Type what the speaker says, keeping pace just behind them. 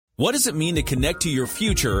What does it mean to connect to your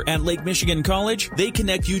future at Lake Michigan College? They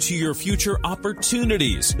connect you to your future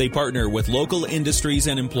opportunities. They partner with local industries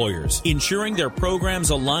and employers, ensuring their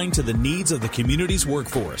programs align to the needs of the community's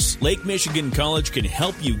workforce. Lake Michigan College can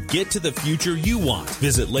help you get to the future you want.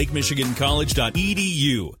 Visit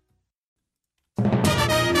lakemichigancollege.edu.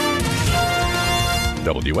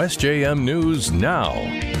 WSJM News Now.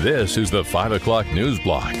 This is the 5 o'clock news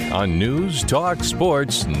block on News Talk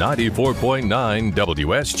Sports 94.9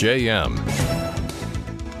 WSJM.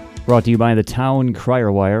 Brought to you by the Town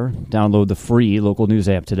Crier Wire. Download the free local news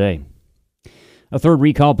app today. A third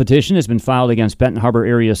recall petition has been filed against Benton Harbor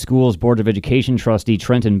Area Schools Board of Education trustee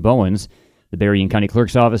Trenton Bowens. The Berrien County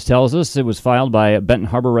Clerk's Office tells us it was filed by Benton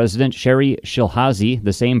Harbor resident Sherry Shilhazi,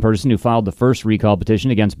 the same person who filed the first recall petition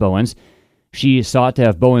against Bowens. She sought to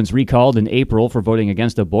have Bowens recalled in April for voting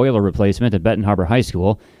against a boiler replacement at Benton Harbor High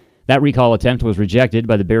School. That recall attempt was rejected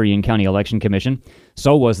by the Berrien County Election Commission.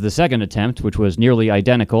 So was the second attempt, which was nearly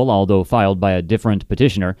identical, although filed by a different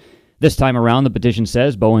petitioner. This time around, the petition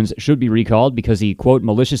says Bowens should be recalled because he, quote,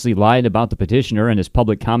 maliciously lied about the petitioner in his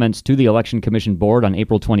public comments to the Election Commission Board on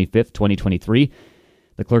April 25, 2023.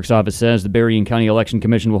 The Clerk's Office says the Berrien County Election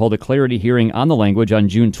Commission will hold a clarity hearing on the language on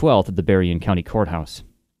June 12th at the Berrien County Courthouse.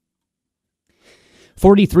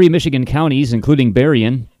 43 Michigan counties, including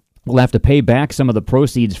Berrien, will have to pay back some of the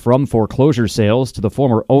proceeds from foreclosure sales to the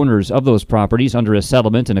former owners of those properties under a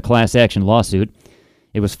settlement in a class action lawsuit.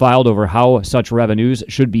 It was filed over how such revenues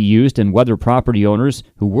should be used and whether property owners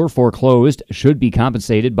who were foreclosed should be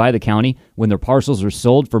compensated by the county when their parcels are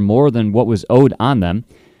sold for more than what was owed on them.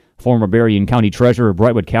 Former Berrien County Treasurer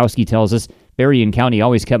Brett Witkowski tells us Berrien County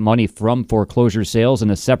always kept money from foreclosure sales in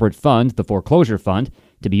a separate fund, the foreclosure fund,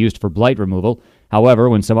 to be used for blight removal. However,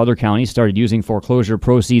 when some other counties started using foreclosure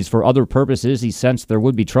proceeds for other purposes, he sensed there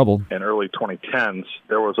would be trouble. In early 2010s,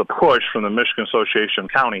 there was a push from the Michigan Association of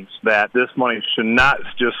Counties that this money should not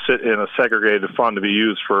just sit in a segregated fund to be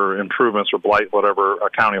used for improvements or blight, whatever a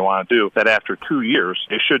county want to do, that after 2 years,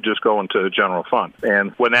 it should just go into the general fund.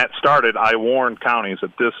 And when that started, I warned counties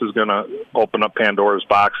that this is going to open up Pandora's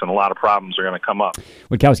box and a lot of problems are going to come up.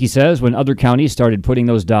 Witkowski says when other counties started putting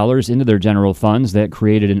those dollars into their general funds, that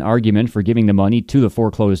created an argument for giving the money to the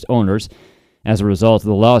foreclosed owners. As a result of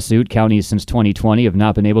the lawsuit, counties since 2020 have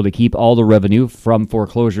not been able to keep all the revenue from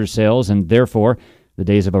foreclosure sales, and therefore, the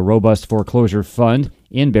days of a robust foreclosure fund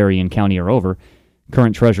in Berrien County are over.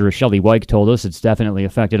 Current Treasurer Shelley Wyke told us it's definitely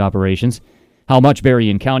affected operations. How much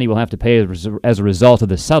Berrien County will have to pay as a result of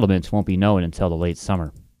the settlement won't be known until the late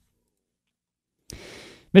summer.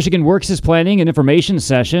 Michigan Works is planning an information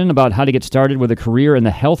session about how to get started with a career in the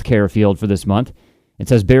healthcare field for this month. It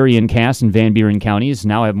says Berrien, Cass, and Van Buren counties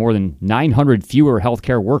now have more than 900 fewer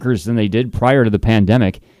healthcare workers than they did prior to the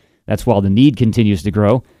pandemic. That's while the need continues to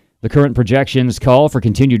grow. The current projections call for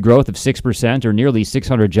continued growth of 6% or nearly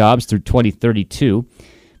 600 jobs through 2032.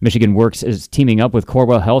 Michigan Works is teaming up with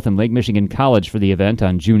Corewell Health and Lake Michigan College for the event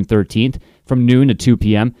on June 13th from noon to 2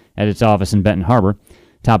 p.m. at its office in Benton Harbor.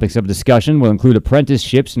 Topics of discussion will include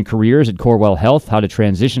apprenticeships and careers at Corewell Health, how to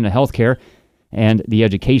transition to healthcare, and the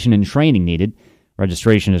education and training needed.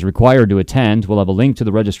 Registration is required to attend. We'll have a link to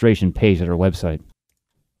the registration page at our website.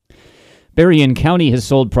 Berrien County has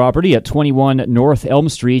sold property at 21 North Elm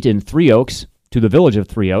Street in Three Oaks to the Village of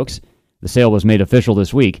Three Oaks. The sale was made official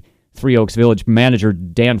this week. Three Oaks Village manager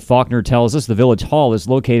Dan Faulkner tells us the Village Hall is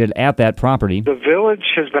located at that property. The Village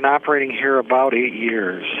has been operating here about 8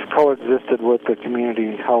 years, coexisted with the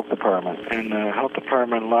community health department, and the health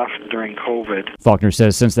department left during COVID. Faulkner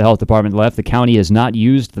says since the health department left, the county has not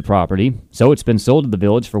used the property, so it's been sold to the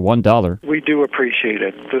Village for $1. We do appreciate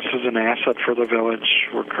it. This is an asset for the Village.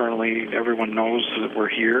 Everyone knows that we're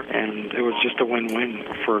here, and it was just a win-win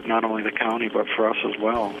for not only the county, but for us as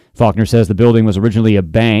well. Faulkner says the building was originally a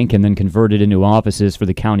bank and then converted into offices for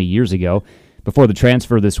the county years ago. Before the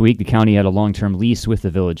transfer this week, the county had a long-term lease with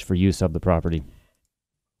the Village for use of the property.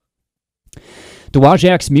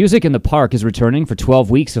 Dowagiac's Music in the Park is returning for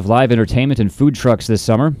 12 weeks of live entertainment and food trucks this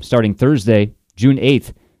summer, starting Thursday, June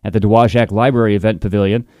 8th, at the Dowagiac Library Event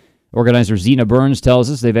Pavilion. Organizer Zena Burns tells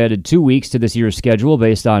us they've added 2 weeks to this year's schedule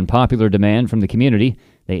based on popular demand from the community.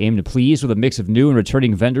 They aim to please with a mix of new and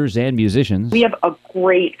returning vendors and musicians. We have a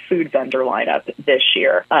great food vendor lineup this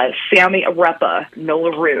year. Sammy Arepa,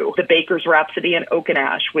 Nola Rue, The Baker's Rhapsody, and Oak and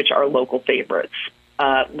Ash, which are local favorites.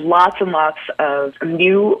 Lots and lots of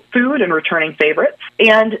new food and returning favorites.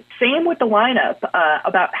 And same with the lineup.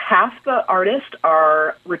 About half the artists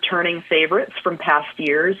are returning favorites from past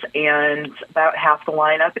years, and about half the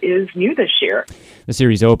lineup is new this year. The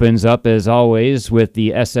series opens up, as always, with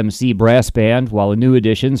the SMC Brass Band, while the new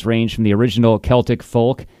additions range from the original Celtic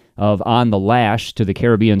folk of On the Lash to the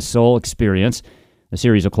Caribbean Soul Experience. The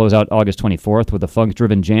series will close out August 24th with the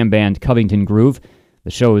funk-driven jam band Covington Groove.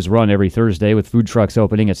 The show is run every Thursday with food trucks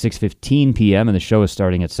opening at 6:15 p.m. and the show is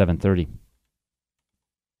starting at 7:30.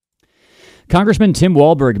 Congressman Tim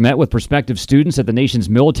Walberg met with prospective students at the nation's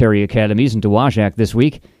military academies in Dowagiac this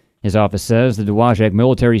week. His office says the Dowagiac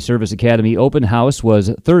Military Service Academy open house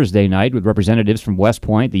was Thursday night with representatives from West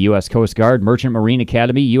Point, the U.S. Coast Guard, Merchant Marine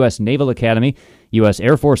Academy, U.S. Naval Academy, U.S.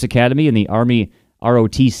 Air Force Academy, and the Army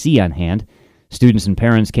ROTC on hand. Students and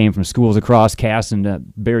parents came from schools across Cass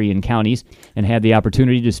and Berrien counties and had the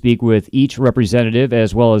opportunity to speak with each representative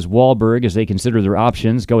as well as Walberg as they consider their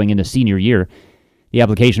options going into senior year. The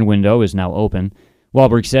application window is now open.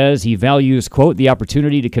 Walberg says he values, quote, the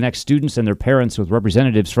opportunity to connect students and their parents with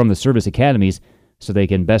representatives from the service academies so they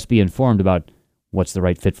can best be informed about what's the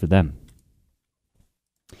right fit for them.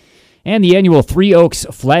 And the annual Three Oaks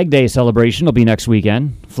Flag Day celebration will be next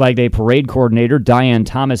weekend. Flag Day Parade Coordinator Diane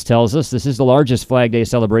Thomas tells us this is the largest Flag Day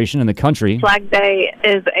celebration in the country. Flag Day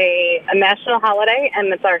is a national holiday,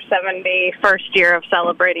 and it's our 71st year of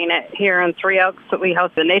celebrating it here in Three Oaks. We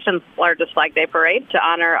host the nation's largest Flag Day Parade to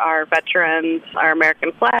honor our veterans, our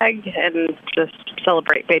American flag, and just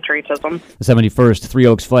celebrate patriotism. The 71st Three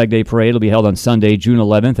Oaks Flag Day Parade will be held on Sunday, June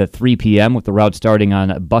 11th at 3 p.m. with the route starting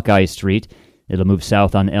on Buckeye Street. It'll move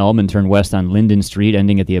south on Elm and turn west on Linden Street,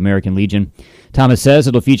 ending at the American Legion. Thomas says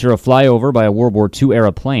it'll feature a flyover by a World War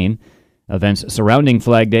II-era plane. Events surrounding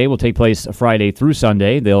Flag Day will take place Friday through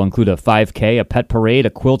Sunday. They'll include a 5K, a pet parade, a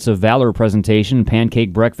Quilts of Valor presentation,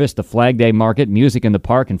 pancake breakfast, the Flag Day market, music in the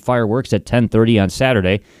park, and fireworks at 10:30 on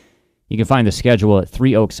Saturday. You can find the schedule at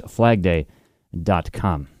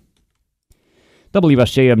threeoaksflagday.com.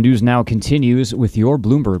 WSJM News Now continues with your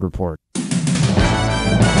Bloomberg Report.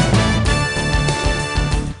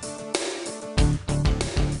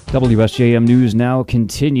 WSJM News Now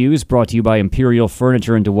continues, brought to you by Imperial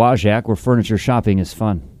Furniture in Dowagiac, where furniture shopping is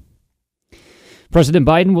fun. President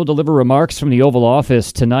Biden will deliver remarks from the Oval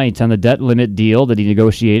Office tonight on the debt limit deal that he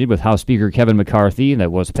negotiated with House Speaker Kevin McCarthy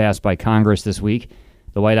that was passed by Congress this week.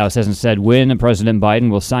 The White House hasn't said when President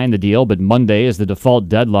Biden will sign the deal, but Monday is the default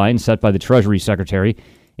deadline set by the Treasury Secretary.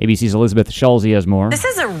 ABC's Elizabeth Schulze has more. This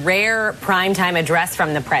is a rare primetime address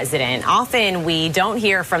from the president. Often we don't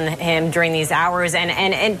hear from him during these hours,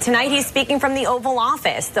 and tonight he's speaking from the Oval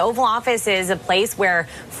Office. The Oval Office is a place where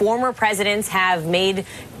former presidents have made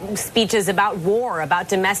speeches about war, about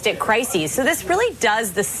domestic crises. So this really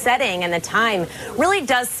does, the setting and the time really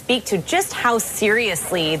does speak to just how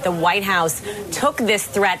seriously the White House took this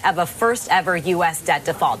threat of a first ever U.S. debt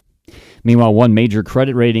default. Meanwhile, one major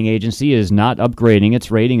credit rating agency is not upgrading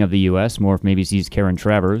its rating of the U.S. More from ABC's Karen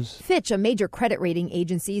Travers. Fitch, a major credit rating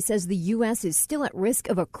agency, says the U.S. is still at risk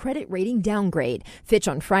of a credit rating downgrade. Fitch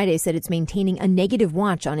on Friday said it's maintaining a negative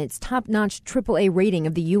watch on its top-notch AAA rating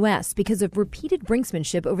of the U.S. because of repeated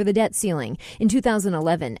brinksmanship over the debt ceiling. In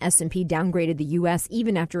 2011, S&P downgraded the U.S.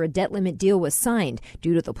 even after a debt limit deal was signed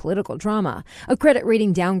due to the political drama. A credit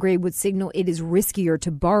rating downgrade would signal it is riskier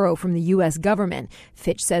to borrow from the U.S. government.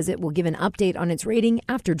 Fitch says it will give an update on its rating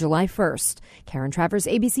after July 1st. Karen Travers,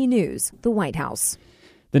 ABC News, the White House.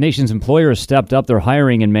 The nation's employers stepped up their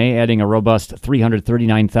hiring in May, adding a robust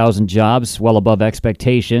 339,000 jobs, well above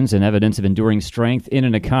expectations and evidence of enduring strength in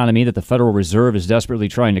an economy that the Federal Reserve is desperately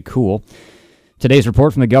trying to cool. Today's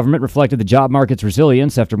report from the government reflected the job market's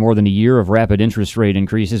resilience after more than a year of rapid interest rate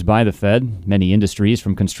increases by the Fed. Many industries,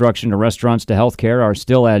 from construction to restaurants to healthcare, are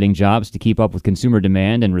still adding jobs to keep up with consumer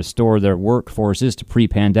demand and restore their workforces to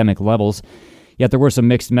pre-pandemic levels. Yet there were some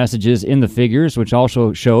mixed messages in the figures, which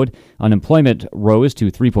also showed unemployment rose to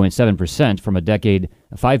 3.7% from a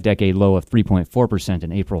five-decade low of 3.4%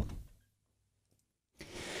 in April.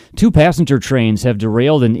 2 passenger trains have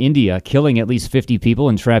derailed in India, killing at least 50 people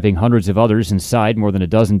and trapping hundreds of others inside more than a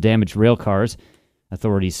dozen damaged rail cars.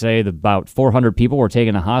 Authorities say that about 400 people were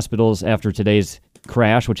taken to hospitals after today's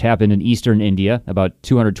crash, which happened in eastern India, about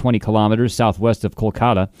 220 kilometers southwest of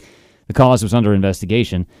Kolkata. The cause was under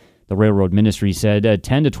investigation. The railroad ministry said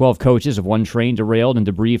 10 to 12 coaches of one train derailed and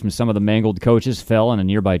debris from some of the mangled coaches fell on a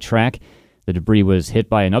nearby track. The debris was hit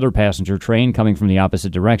by another passenger train coming from the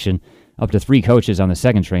opposite direction. Up to 3 coaches on the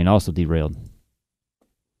second train also derailed.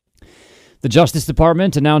 The Justice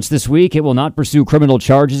Department announced this week it will not pursue criminal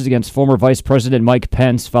charges against former Vice President Mike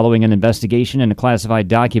Pence following an investigation into classified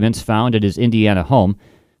documents found at his Indiana home.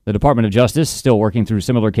 The Department of Justice still working through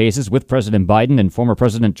similar cases with President Biden and former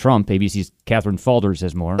President Trump. ABC's Catherine Falder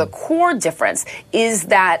says more. The core difference is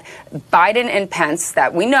that Biden and Pence,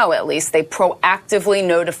 that we know at least, they proactively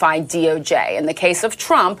notified DOJ. In the case of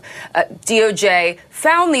Trump, DOJ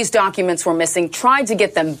found these documents were missing, tried to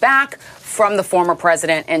get them back from the former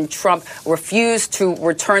president, and Trump refused to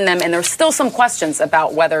return them. And there's still some questions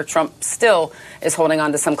about whether Trump still is holding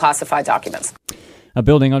on to some classified documents. A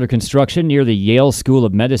building under construction near the Yale School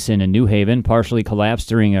of Medicine in New Haven partially collapsed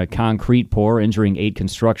during a concrete pour, injuring 8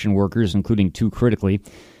 construction workers, including 2 critically.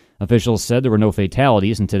 Officials said there were no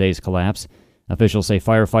fatalities in today's collapse. Officials say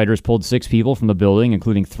firefighters pulled 6 people from the building,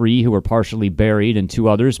 including 3 who were partially buried, and 2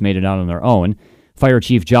 others made it out on their own. Fire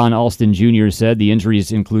Chief John Alston Jr. said the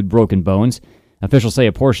injuries include broken bones. Officials say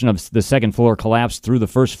a portion of the second floor collapsed through the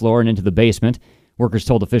first floor and into the basement. Workers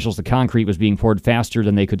told officials the concrete was being poured faster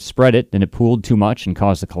than they could spread it, and it pooled too much and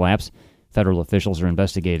caused the collapse. Federal officials are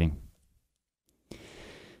investigating.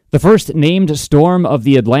 The first named storm of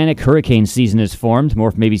the Atlantic hurricane season is formed.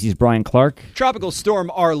 More from ABC's Brian Clark. Tropical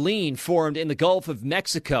storm Arlene formed in the Gulf of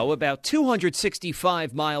Mexico, about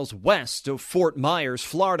 265 miles west of Fort Myers,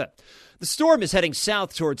 Florida. The storm is heading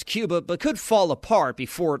south towards Cuba, but could fall apart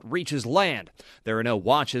before it reaches land. There are no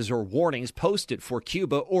watches or warnings posted for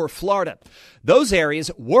Cuba or Florida. Those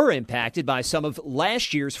areas were impacted by some of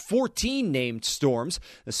last year's 14 named storms,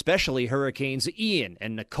 especially Hurricanes Ian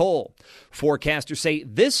and Nicole. Forecasters say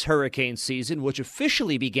this hurricane season, which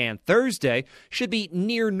officially began Thursday, should be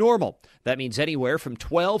near normal. That means anywhere from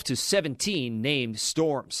 12 to 17 named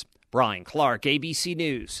storms. Brian Clark, ABC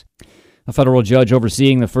News. A federal judge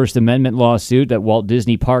overseeing the First Amendment lawsuit that Walt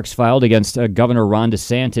Disney Parks filed against Governor Ron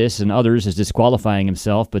DeSantis and others is disqualifying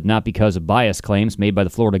himself, but not because of bias claims made by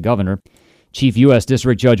the Florida governor. Chief U.S.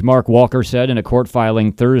 District Judge Mark Walker said in a court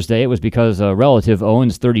filing Thursday it was because a relative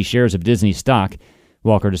owns 30 shares of Disney stock.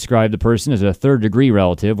 Walker described the person as a third-degree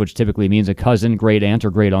relative, which typically means a cousin, great-aunt, or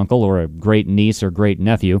great-uncle, or a great-niece or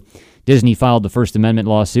great-nephew. Disney filed the First Amendment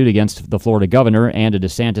lawsuit against the Florida governor and a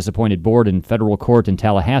DeSantis-appointed board in federal court in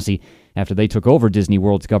Tallahassee after they took over Disney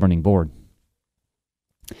World's governing board.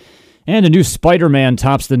 And a new Spider-Man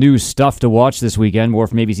tops the new stuff to watch this weekend. More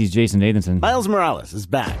from ABC's Jason Nathanson. Miles Morales is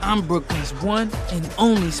back. I'm Brooklyn's one and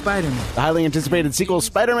only Spider-Man. The highly anticipated sequel,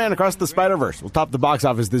 Spider-Man Across the Spider-Verse, will top the box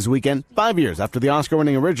office this weekend, 5 years after the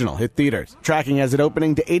Oscar-winning original hit theaters. Tracking has it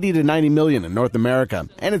opening to 80 to 90 million in North America,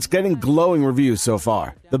 and it's getting glowing reviews so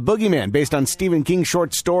far. The Boogeyman, based on Stephen King's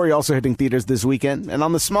short story, also hitting theaters this weekend, and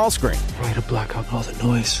on the small screen. Try to block out all the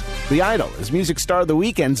noise. The Idol is music star of the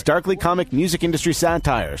weekend's darkly comic music industry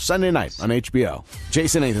satire, Sunday night on HBO.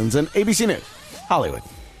 Jason Nathanson, ABC News, Hollywood.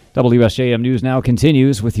 WSJM News Now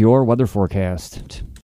continues with your weather forecast.